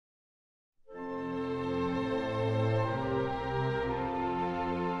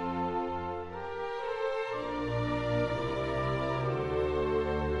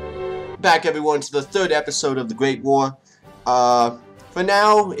Welcome back, everyone, to the third episode of the Great War. For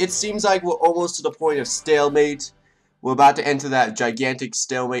now, it seems like we're almost to the point of stalemate. We're about to enter that gigantic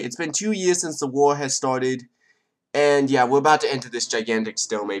stalemate. It's been 2 years since the war has started. And yeah, we're about to enter this gigantic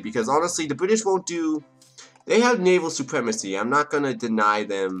stalemate because honestly, the British won't do... They have naval supremacy. I'm not going to deny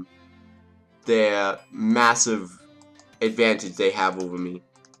them their massive advantage they have over me.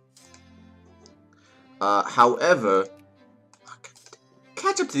 However...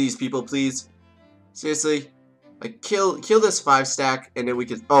 Catch up to these people, please. Seriously. Like, kill this 5-stack, and then we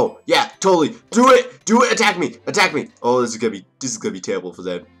can... Oh, yeah, totally. Do it! Do it! Attack me! Attack me! Oh, this is gonna be terrible for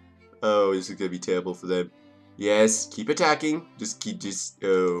them. Oh, this is gonna be terrible for them. Yes, keep attacking.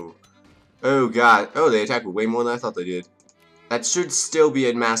 Oh. Oh, God. Oh, they attacked way more than I thought they did. That should still be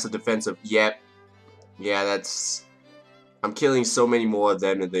a massive defensive. Yep. Yeah, that's... I'm killing so many more of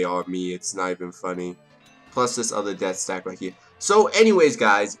them than they are me. It's not even funny. Plus this other death stack right here. So anyways,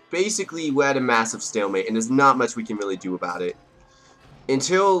 guys, basically we're at a massive stalemate and there's not much we can really do about it.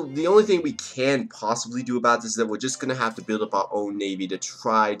 The only thing we can possibly do about this is that we're just going to have to build up our own navy to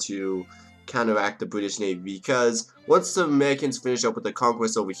try to counteract the British Navy. Because once the Americans finish up with the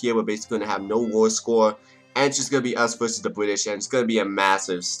conquest over here, we're basically going to have no war score. And it's just going to be us versus the British, and it's going to be a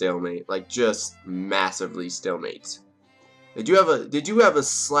massive stalemate. Like, just massively stalemate. They do have a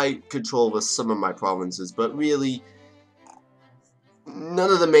slight control over some of my provinces, but really, none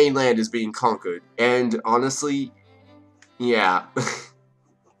of the mainland is being conquered. And honestly, yeah,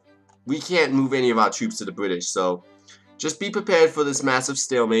 we can't move any of our troops to the British, so just be prepared for this massive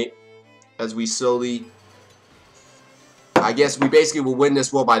stalemate as we slowly... I guess we basically will win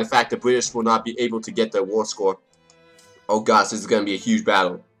this war by the fact the British will not be able to get their war score. Oh gosh, this is going to be a huge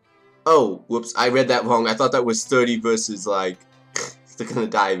battle. Oh, whoops, I read that wrong. I thought that was 30 versus, like, they're gonna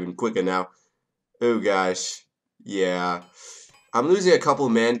die even quicker now. Oh, gosh. Yeah. I'm losing a couple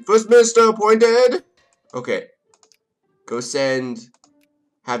men. First Minister appointed! Okay. Go send...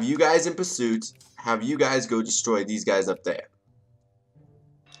 Have you guys in pursuit. Have you guys go destroy these guys up there.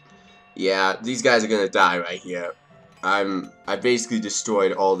 Yeah, these guys are gonna die right here. I basically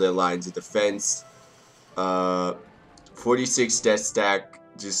destroyed all their lines of defense. 46 death stack.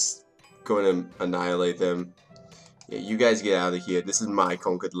 Just... going to annihilate them. Yeah, you guys get out of here. This is my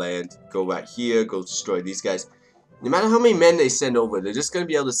conquered land. Go right here. Go destroy these guys. No matter how many men they send over, they're just going to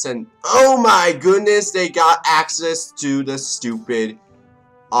be able to send... Oh my goodness! They got access to the stupid...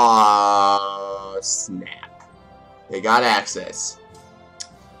 snap. They got access.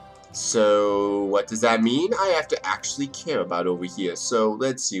 So, what does that mean? I have to actually care about over here. So,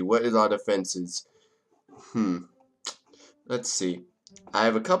 let's see. What is our defenses? Let's see. I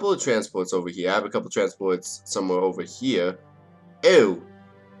have a couple of transports over here. I have a couple of transports somewhere over here. Ew!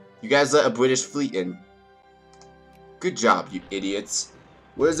 You guys let a British fleet in. Good job, you idiots.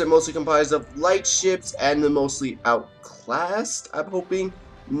 What is it mostly comprised of? Light ships and they're mostly outclassed, I'm hoping?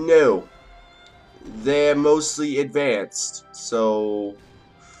 No. They're mostly advanced. So...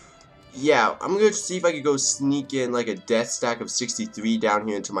 yeah, I'm going to see if I can go sneak in like a death stack of 63 down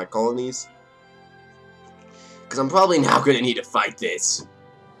here into my colonies. Because I'm probably now going to need to fight this.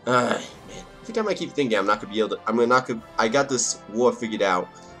 Man. Every time I keep thinking I'm not going to be able to... I got this war figured out.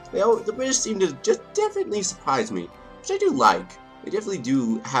 The British seem to just definitely surprise me. Which I do like. They definitely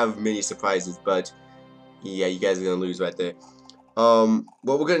do have many surprises. But, yeah, you guys are going to lose right there.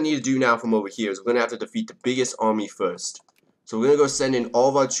 What we're going to need to do now from over here is we're going to have to defeat the biggest army first. So we're going to go send in all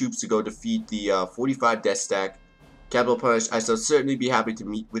of our troops to go defeat the 45 death stack. Capital Punish. I shall certainly be happy to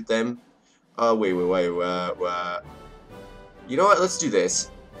meet with them. Wait. You know what? Let's do this.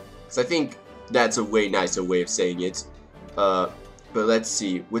 Because I think that's a way nicer way of saying it. But let's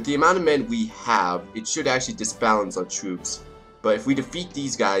see. With the amount of men we have, it should actually disbalance our troops. But if we defeat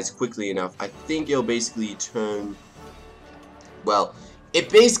these guys quickly enough, I think it'll basically turn... Well, it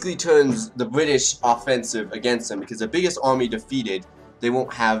basically turns the British offensive against them. Because the biggest army defeated, they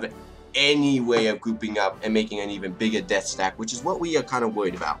won't have any way of grouping up and making an even bigger death stack. Which is what we are kind of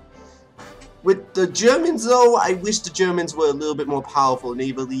worried about. With the Germans, though, I wish the Germans were a little bit more powerful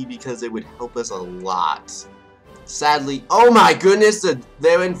navally because it would help us a lot. Sadly, oh my goodness,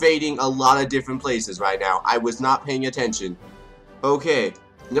 they're invading a lot of different places right now. I was not paying attention. Okay,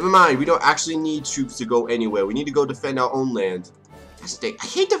 never mind. We don't actually need troops to go anywhere. We need to go defend our own land. I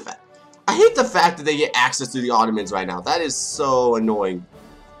hate the fact that they get access to the Ottomans right now. That is so annoying.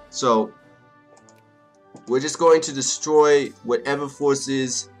 So, we're just going to destroy whatever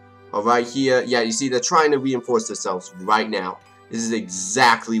forces... right here. Yeah, you see, they're trying to reinforce themselves right now. This is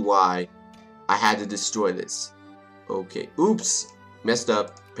exactly why I had to destroy this. Okay. Oops. Messed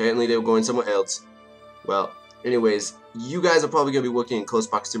up. Apparently they were going somewhere else. Well, anyways, you guys are probably going to be working in close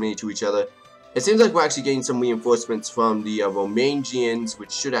proximity to each other. It seems like we're actually getting some reinforcements from the Romanians,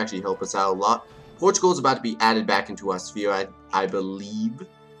 which should actually help us out a lot. Portugal is about to be added back into our sphere, I believe.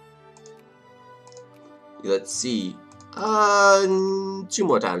 Let's see. 2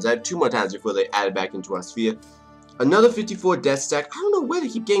 more times. I have 2 more times before they add it back into our sphere. Another 54 death stack. I don't know where they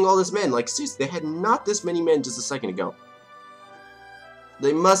keep getting all this men. Like, seriously, they had not this many men just a second ago.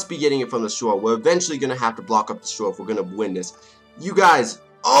 They must be getting it from the shore. We're eventually going to have to block up the shore if we're going to win this. You guys.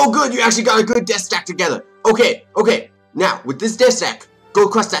 Oh, good. You actually got a good death stack together. Okay. Okay. Now, with this death stack, go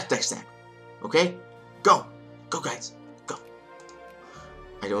crush that death stack. Okay? Go. Go, guys. Go.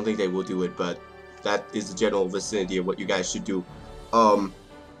 I don't think they will do it, but that is the general vicinity of what you guys should do.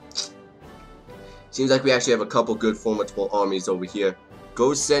 Seems like we actually have a couple good formidable armies over here.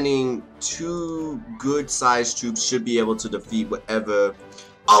 Go sending 2 good-sized troops should be able to defeat whatever.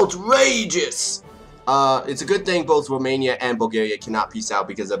 Outrageous! It's a good thing both Romania and Bulgaria cannot peace out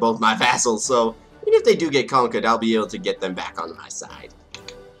because they're both my vassals. So even if they do get conquered, I'll be able to get them back on my side.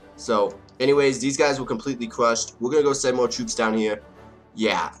 So, anyways, these guys were completely crushed. We're gonna go send more troops down here.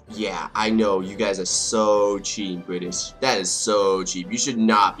 Yeah, I know. You guys are so cheap, British. That is so cheap. You should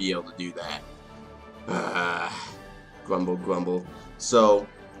not be able to do that. Grumble, grumble. So,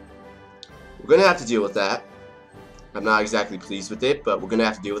 we're going to have to deal with that. I'm not exactly pleased with it, but we're going to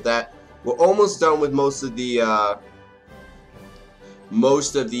have to deal with that. We're almost done with most of the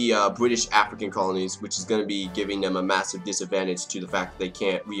British African colonies, which is going to be giving them a massive disadvantage to the fact that they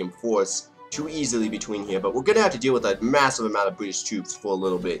can't reinforce too easily between here. But we're going to have to deal with a massive amount of British troops for a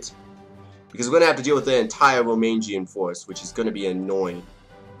little bit. Because we're going to have to deal with the entire Romanian force, which is going to be annoying.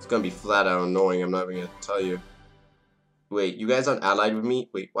 It's going to be flat out annoying, I'm not even going to tell you. Wait, you guys aren't allied with me?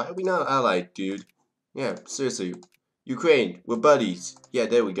 Wait, why are we not allied, dude? Yeah, seriously. Ukraine, we're buddies. Yeah,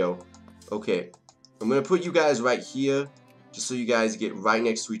 there we go. Okay. I'm going to put you guys right here, just so you guys get right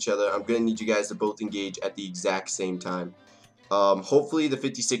next to each other. I'm going to need you guys to both engage at the exact same time. Hopefully the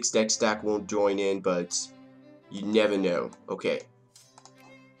 56 deck stack won't join in, but you never know. Okay.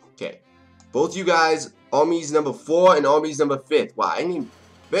 Okay. Both you guys, armies number 4 and armies number 5. Wow, I mean,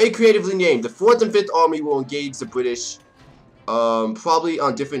 very creatively named. The 4th and 5th army will engage the British, probably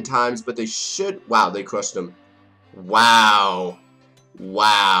on different times, but they should. Wow, they crushed them. Wow.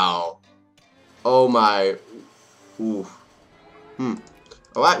 Wow. Oh my. Ooh.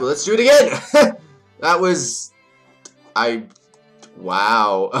 Alright, well, let's do it again. That was.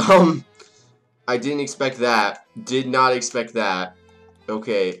 Wow. I didn't expect that. Did not expect that.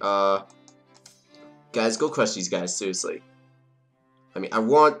 Okay, guys, go crush these guys, seriously. I mean, I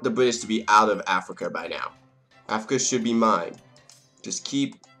want the British to be out of Africa by now. Africa should be mine. Just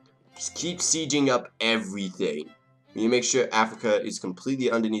keep sieging up everything. We need to make sure Africa is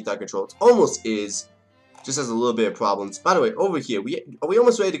completely underneath our control. It almost is. Just has a little bit of problems. By the way, over here, are we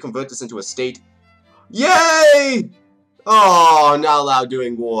almost ready to convert this into a state? Yay! Oh, not allowed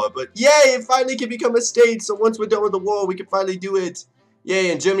doing war. But yay, it finally can become a state. So once we're done with the war, we can finally do it.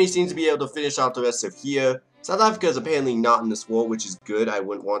 Yay, and Germany seems to be able to finish off the rest of here. South Africa is apparently not in this war, which is good. I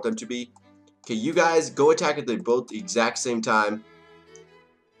wouldn't want them to be. Okay, you guys go attack at both the exact same time.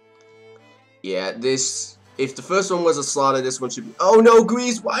 Yeah, if the first one was a slaughter, this one should be. Oh no,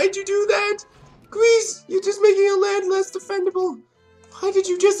 Greece, why did you do that? Greece, you're just making a land less defendable. Why did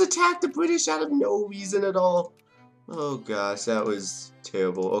you just attack the British out of no reason at all? Oh gosh, that was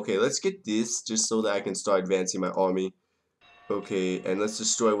terrible. Okay, let's get this just so that I can start advancing my army. Okay, and let's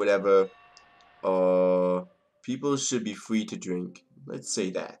destroy whatever. People should be free to drink. Let's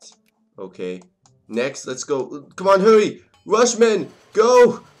say that. Okay. Next, let's go. Come on, hurry! Rushmen!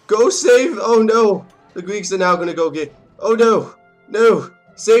 Go! Go save! Oh no! The Greeks are now gonna go get. Oh no! No!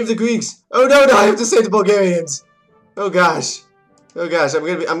 Save the Greeks! Oh no! No! I have to save the Bulgarians! Oh gosh! Oh gosh! I'm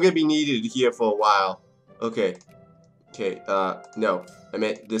gonna be needed here for a while. Okay. Okay. No. I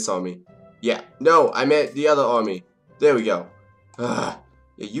meant this army. Yeah. No. I meant the other army. There we go. Yeah,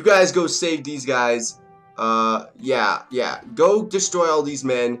 you guys go save these guys. Yeah. Go destroy all these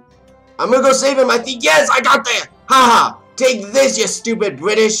men. I'm gonna go save him. I think. Yes, I got there. Haha. Take this, you stupid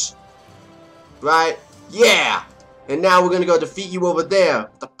British. Right? Yeah. And now we're gonna go defeat you over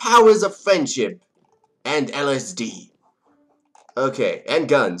there. The powers of friendship and LSD. Okay, and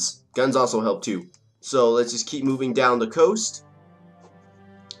guns. Guns also help too. So let's just keep moving down the coast.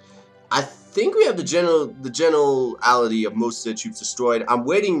 I think we have the generality of most of the troops destroyed. I'm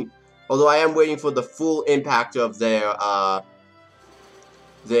waiting, although I am waiting for the full impact of their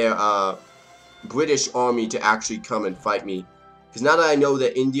British army to actually come and fight me. Because now that I know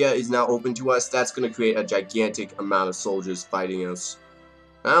that India is now open to us, that's going to create a gigantic amount of soldiers fighting us.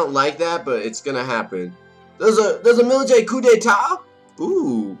 I don't like that, but it's going to happen. There's a military coup d'etat?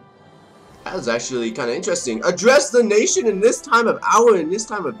 Ooh. That was actually kind of interesting. Address the nation in this time of hour, in this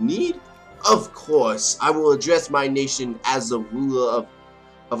time of need? Of course, I will address my nation as the ruler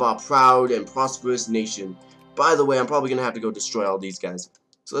of our proud and prosperous nation. By the way, I'm probably going to have to go destroy all these guys.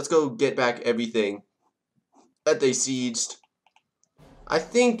 So let's go get back everything that they sieged. I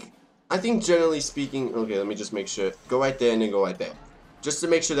think generally speaking, okay, let me just make sure. Go right there and then go right there. Just to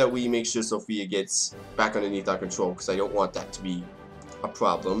make sure that we make sure Sophia gets back underneath our control, because I don't want that to be a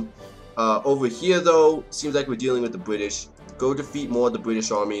problem. Over here, though, seems like we're dealing with the British. Go defeat more of the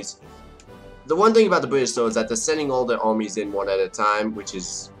British armies. The one thing about the British, though, is that they're sending all their armies in one at a time, which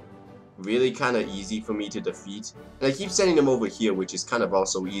is really kind of easy for me to defeat. And I keep sending them over here, which is kind of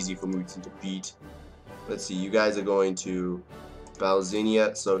also easy for me to defeat. Let's see, you guys are going to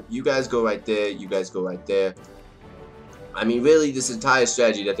Balzinia, so you guys go right there, you guys go right there. I mean, really, this entire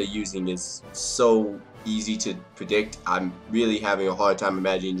strategy that they're using is so easy to predict. I'm really having a hard time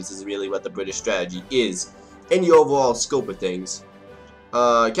imagining this is really what the British strategy is in the overall scope of things.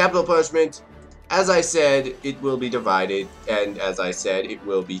 Capital punishment, as I said, it will be divided, and as I said, it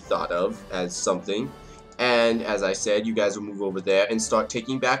will be thought of as something. And as I said, you guys will move over there and start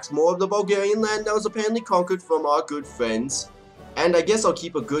taking back more of the Bulgarian land that was apparently conquered from our good friends. And I guess I'll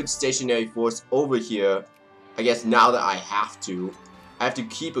keep a good stationary force over here. I guess now that I have to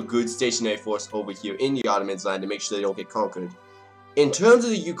keep a good stationary force over here in the Ottomans' land to make sure they don't get conquered. In terms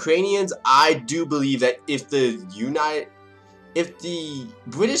of the Ukrainians, I do believe that if the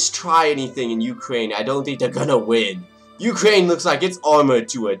British try anything in Ukraine, I don't think they're gonna win. Ukraine looks like it's armored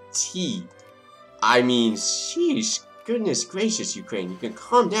to a T. I mean, sheesh, goodness gracious, Ukraine, you can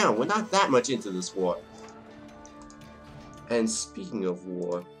calm down. We're not that much into this war. And speaking of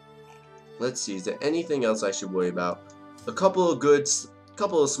war, let's see, is there anything else I should worry about? A couple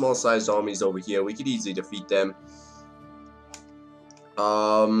of small-sized armies over here. We could easily defeat them.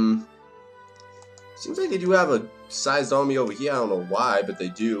 Seems like they do have a sized army over here. I don't know why, but they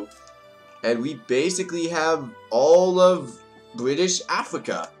do. And we basically have all of British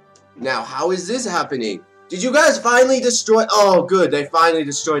Africa. Now, how is this happening? Did you guys finally destroy? Oh, good. They finally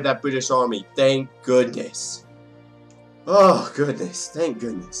destroyed that British army. Thank goodness. Oh, goodness. Thank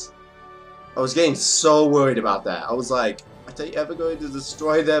goodness. I was getting so worried about that. I was like, are they ever going to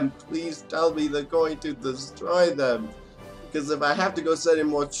destroy them? Please tell me they're going to destroy them. Because if I have to go send in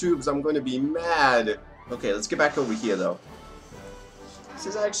more troops, I'm going to be mad. Okay, let's get back over here, though. This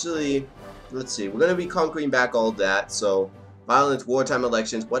is actually... Let's see. We're going to be conquering back all that. So, violence, wartime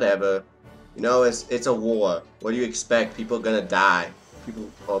elections, whatever. You know, it's a war. What do you expect? People are going to die.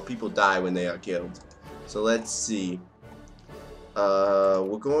 People die when they are killed. So, let's see.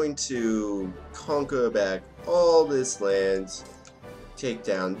 We're going to conquer back all this land, take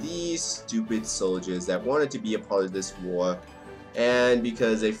down these stupid soldiers that wanted to be a part of this war, and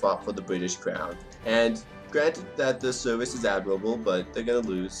because they fought for the British crown. And granted that the service is admirable, but they're gonna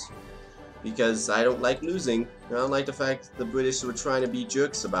lose. Because I don't like losing. I don't like the fact that the British were trying to be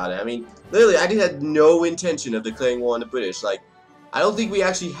jerks about it. I mean, literally, I had no intention of declaring war on the British. Like, I don't think we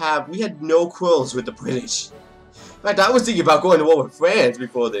had no quarrels with the British. In fact, I was thinking about going to war with France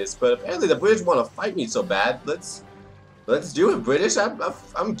before this, but apparently the British want to fight me so bad. Let's do it, British.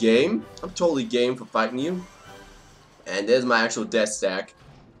 I'm game. I'm totally game for fighting you. And there's my actual death stack.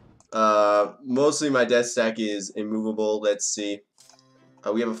 Mostly my death stack is immovable. Let's see.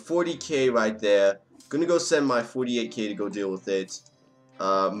 We have a 40k right there. Gonna go send my 48k to go deal with it.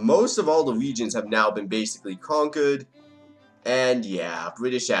 Most of all the regions have now been basically conquered. And yeah,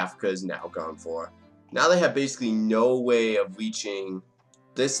 British Africa is now gone for. Now they have basically no way of reaching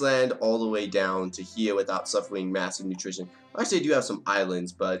this land all the way down to here without suffering massive nutrition. Actually, I do have some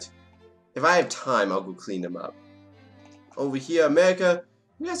islands, but if I have time, I'll go clean them up. Over here, America,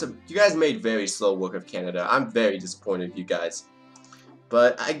 you guys made very slow work of Canada. I'm very disappointed with you guys.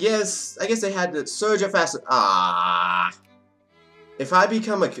 But I guess they had to surge a fast. If I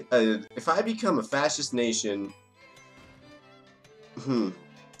become a fascist nation,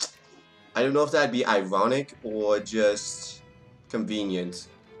 I don't know if that'd be ironic or just convenient.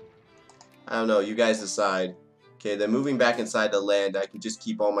 I don't know, you guys decide. Okay, they're moving back inside the land. I can just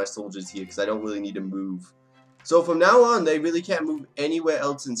keep all my soldiers here because I don't really need to move. So from now on, they really can't move anywhere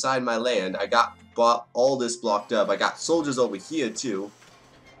else inside my land. I got all this blocked up. I got soldiers over here too.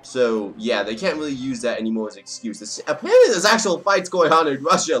 So yeah, they can't really use that anymore as an excuse. Apparently there's actual fights going on in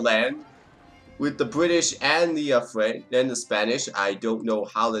Russia land. With the British and the French and the Spanish. I don't know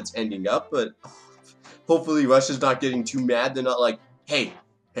how that's ending up, but hopefully Russia's not getting too mad. They're not like, hey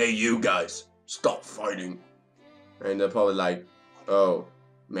you guys, stop fighting. And they're probably like, oh,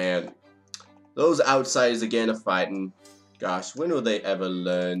 man. Those outsiders again are fighting. Gosh, when will they ever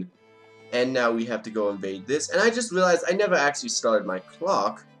learn? And now we have to go invade this. And I just realized I never actually started my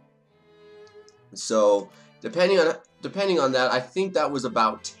clock. So depending on that, I think that was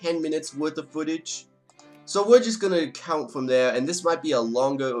about 10 minutes worth of footage. So we're just gonna count from there, and this might be a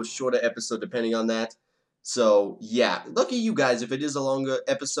longer or shorter episode depending on that. So yeah, lucky you guys if it is a longer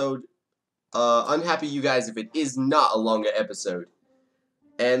episode. Unhappy you guys if it is not a longer episode.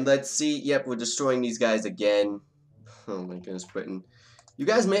 And let's see, yep, we're destroying these guys again. Oh my goodness, Britain. You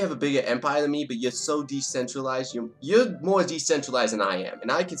guys may have a bigger empire than me, but you're so decentralized. You're more decentralized than I am,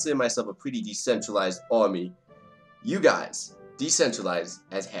 and I consider myself a pretty decentralized army. You guys, decentralized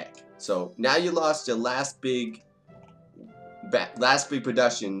as heck. So now you lost your last big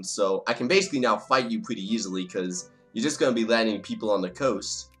production, so I can basically now fight you pretty easily because you're just going to be landing people on the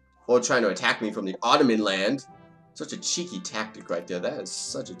coast or trying to attack me from the Ottoman land. Such a cheeky tactic right there. That is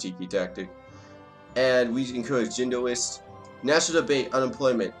such a cheeky tactic. And we encourage Jingoist. National debate,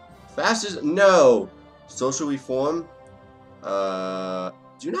 unemployment. Fastest? No. Social reform?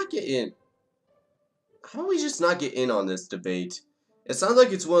 Do not get in. How do we just not get in on this debate? It sounds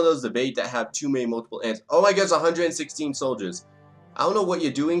like it's one of those debates that have too many multiple answers. Oh my gosh, 116 soldiers. I don't know what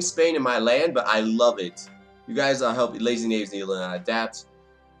you're doing, Spain, in my land, but I love it. You guys are helping. Lazy natives need to learn how to adapt.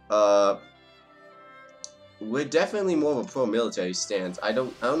 We're definitely more of a pro-military stance. I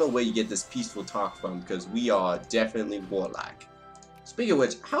don't know where you get this peaceful talk from, because we are definitely warlike. Speaking of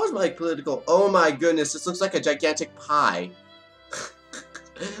which, how is my political? Oh my goodness, this looks like a gigantic pie.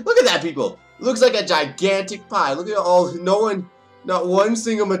 Look at that, people. Looks like a gigantic pie. Look at all. Not one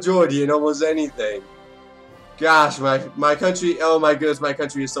single majority in almost anything. Gosh, my country. Oh my goodness, my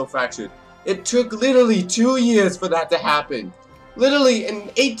country is so fractured. It took literally 2 years for that to happen. Literally in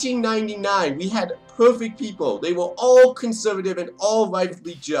 1899, we had perfect people. They were all conservative and all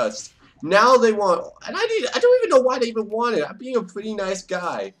rightfully just. Now they want, and I don't even know why they even want it. I'm being a pretty nice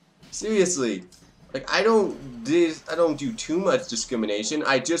guy. Seriously. Like, I don't do too much discrimination.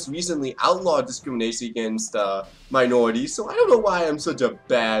 I just recently outlawed discrimination against minorities, so I don't know why I'm such a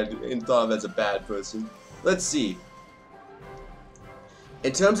bad and thought of as a bad person. Let's see.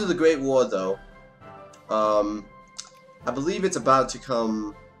 In terms of the Great War, though, I believe it's about to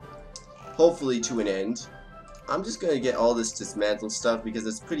come, hopefully, to an end. I'm just gonna get all this dismantled stuff because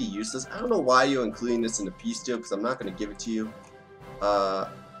it's pretty useless. I don't know why you're including this in the peace deal because I'm not gonna give it to you.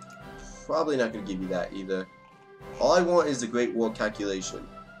 Probably not gonna give you that either. All I want is the Great War calculation.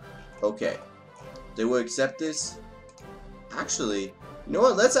 Okay, they will accept this. Actually, you know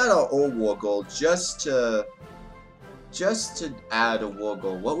what? Let's add our own war goal just to add a war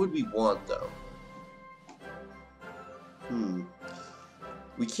goal. What would we want though?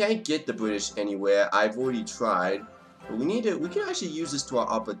 We can't get the British anywhere. I've already tried. But we can actually use this to our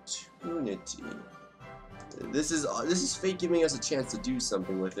opportunity. This is fate giving us a chance to do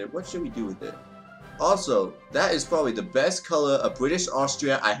something with it. What should we do with it? Also, that is probably the best color of British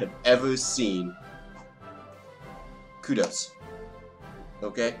Austria I have ever seen. Kudos.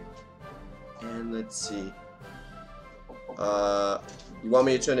 Okay. And let's see. You want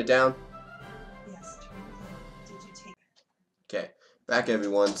me to turn it down? Yes, turn it down. Did you take it? Okay. Back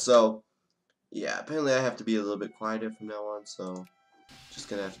everyone. So, yeah, apparently I have to be a little bit quieter from now on, so just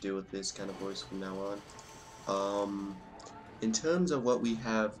gonna have to deal with this kind of voice from now on. In terms of what we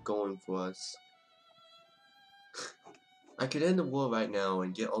have going for us, I could end the war right now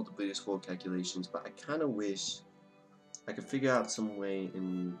and get all the British war calculations, but I kind of wish I could figure out some way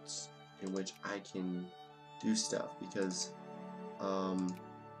in which I can do stuff, because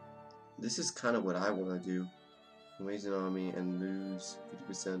this is kind of what I want to do. Raise an army and lose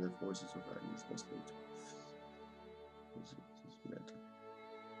 50% of the forces of our enemies must be.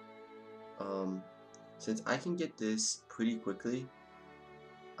 Since I can get this pretty quickly,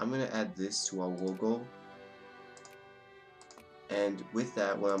 I'm gonna add this to our war goal. And with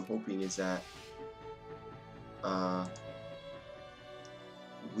that, what I'm hoping is that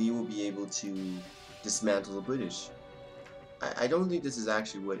we will be able to dismantle the British. I don't think this is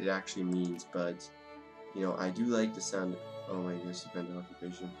actually what it actually means, but you know, I do like the sound. Oh my goodness, dependent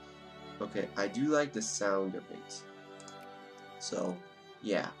occupation. Okay, I do like the sound of it. So,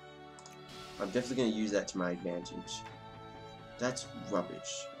 yeah. I'm definitely going to use that to my advantage. That's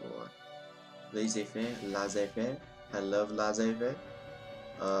rubbish. Or laissez-faire, laissez-faire. I love laissez-faire.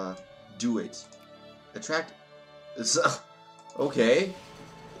 Do it. Attract. Okay.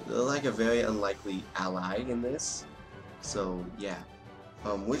 They're like a very unlikely ally in this. So, yeah.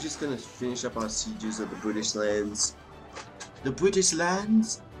 We're just gonna finish up our sieges of the British lands. The British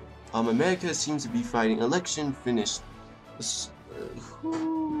lands? America seems to be fighting. Election finished.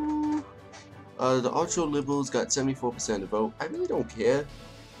 The ultra liberals got 74% of the vote. I really don't care.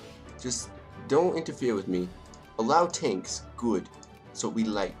 Just don't interfere with me. Allow tanks. Good. So we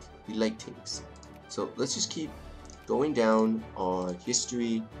like tanks. So let's just keep going down on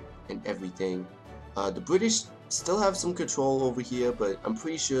history and everything. The British still have some control over here, but I'm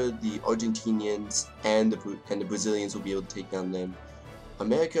pretty sure the Argentinians and the Brazilians will be able to take down them.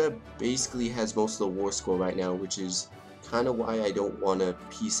 America basically has most of the war score right now, which is kind of why I don't want to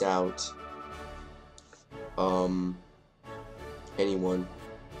peace out anyone,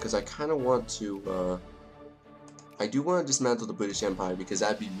 because I kind of want to I do want to dismantle the British Empire, because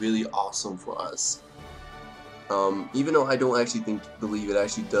that'd be really awesome for us. Even though I don't actually believe it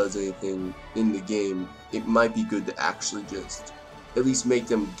actually does anything in the game, it might be good to actually just at least make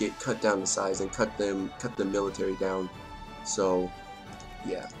them cut down to size and cut the military down. So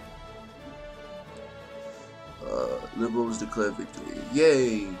yeah. Liberals declare victory.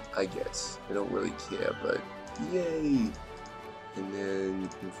 Yay! I guess. I don't really care, but yay! And then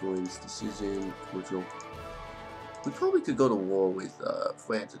influence decision, cordial. We probably could go to war with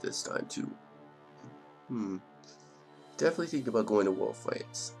France at this time too. Definitely think about going to war with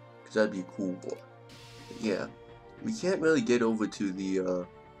France, because that'd be a cool war. But yeah, we can't really get over to the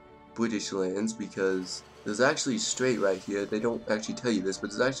British lands because there's actually a strait right here. They don't actually tell you this, but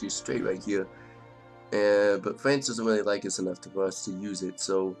there's actually a strait right here. But France doesn't really like us enough for us to use it,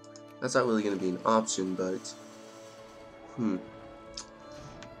 so that's not really going to be an option. But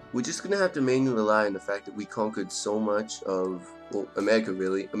we're just going to have to mainly rely on the fact that we conquered so much of, well, America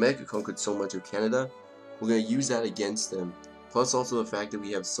really. America conquered so much of Canada. We're going to use that against them. Plus also the fact that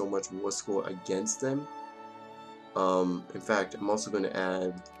we have so much war score against them. In fact, I'm also going to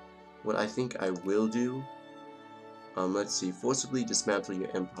add what I think I will do. Let's see. Forcibly dismantle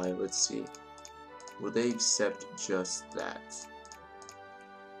your empire. Let's see. Will they accept just that?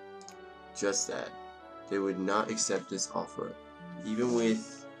 Just that. They would not accept this offer. Even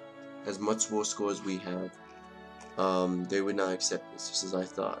with as much war score as we have, they would not accept this, just as I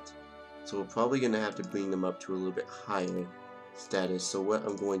thought. So we're probably going to have to bring them up to a little bit higher status. So what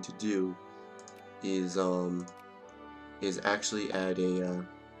I'm going to do is actually add a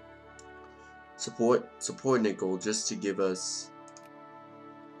subordinate goal just to give us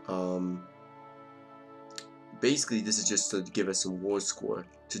basically this is just to give us some war score,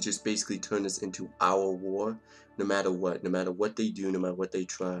 to just basically turn this into our war, no matter what they do, no matter what they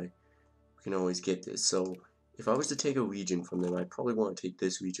try, we can always get this. So if I was to take a region from them, I'd probably want to take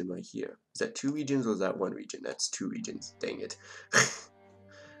this region right here. Is that 2 regions or is that 1 region? That's 2 regions, dang it.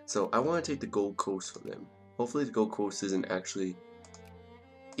 So I want to take the Gold Coast from them. Hopefully the Gold Coast isn't actually,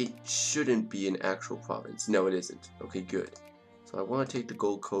 it shouldn't be an actual province. No, it isn't. Okay, good. So I want to take the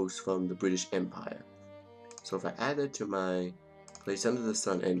Gold Coast from the British Empire. So if I add that to my place under the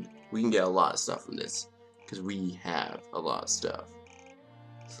sun, and we can get a lot of stuff from this, because we have a lot of stuff.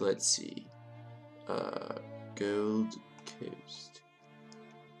 So let's see. Gold Coast.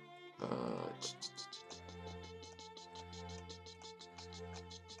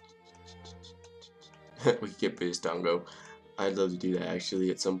 We could get British Dongo. I'd love to do that actually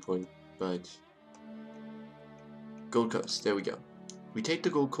at some point, but Gold Coast, there we go. We take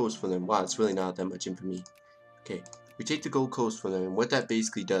the Gold Coast from them. Wow, it's really not that much infamy. Okay, we take the Gold Coast from them, and what that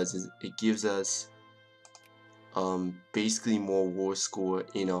basically does is it gives us basically more war score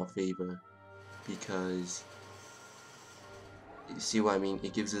in our favor, because you see what I mean?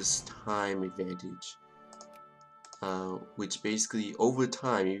 It gives us time advantage, which basically over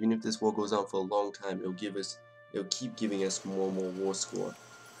time, even if this war goes on for a long time, it'll keep giving us more and more war score,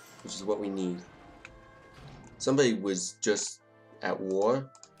 which is what we need. Somebody was just at war.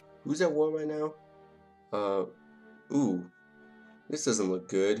 Who's at war right now? Ooh, this doesn't look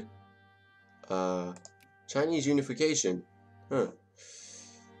good. Chinese unification. Huh.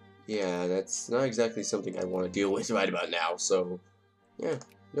 Yeah, that's not exactly something I want to deal with right about now, so yeah,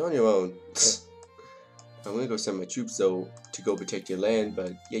 you're on your own. I'm gonna go send my troops though to go protect your land,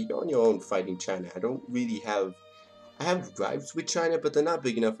 but yeah, you're on your own fighting China. I have gripes with China, but they're not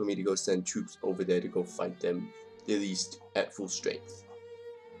big enough for me to go send troops over there to go fight them, at least at full strength.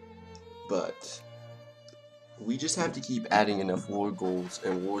 But we just have to keep adding enough war goals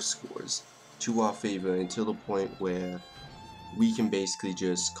and war scores to our favor until the point where we can basically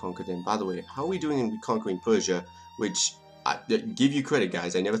just conquer them. By the way, how are we doing in reconquering Persia? Which, I give you credit,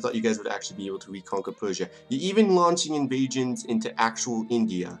 guys. I never thought you guys would actually be able to reconquer Persia. You're even launching invasions into actual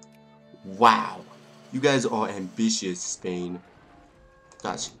India. Wow. You guys are ambitious, Spain.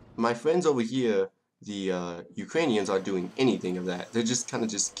 Gosh, my friends over here, the Ukrainians, aren't doing anything of that. They're just kind of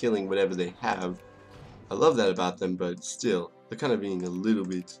just killing whatever they have. I love that about them, but still, they're kind of being a little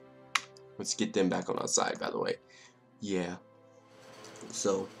bit Let's get them back on our side, by the way. Yeah.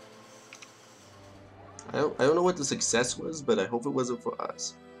 So I don't know what the success was, but I hope it wasn't for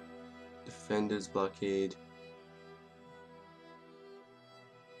us. Defenders blockade.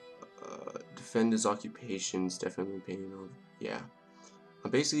 Defenders occupations definitely paying off. Yeah. I'm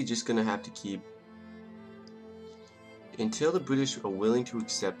basically just gonna have to keep until the British are willing to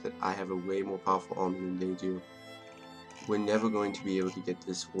accept that I have a way more powerful army than they do. We're never going to be able to get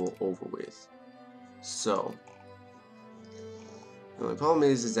this war over with. So the only problem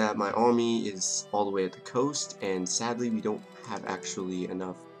is that my army is all the way at the coast, and sadly we don't have actually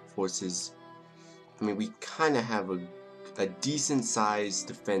enough forces. I mean, we kind of have a decent sized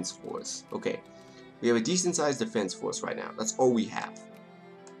defense force. Okay, we have a decent sized defense force right now. That's all we have.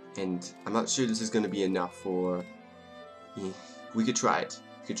 And I'm not sure this is going to be enough for... We could try it.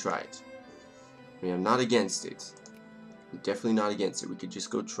 We could try it. I mean, I'm not against it. I'm definitely not against it. We could just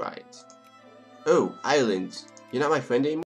go try it. Oh, Ireland. You're not my friend anymore?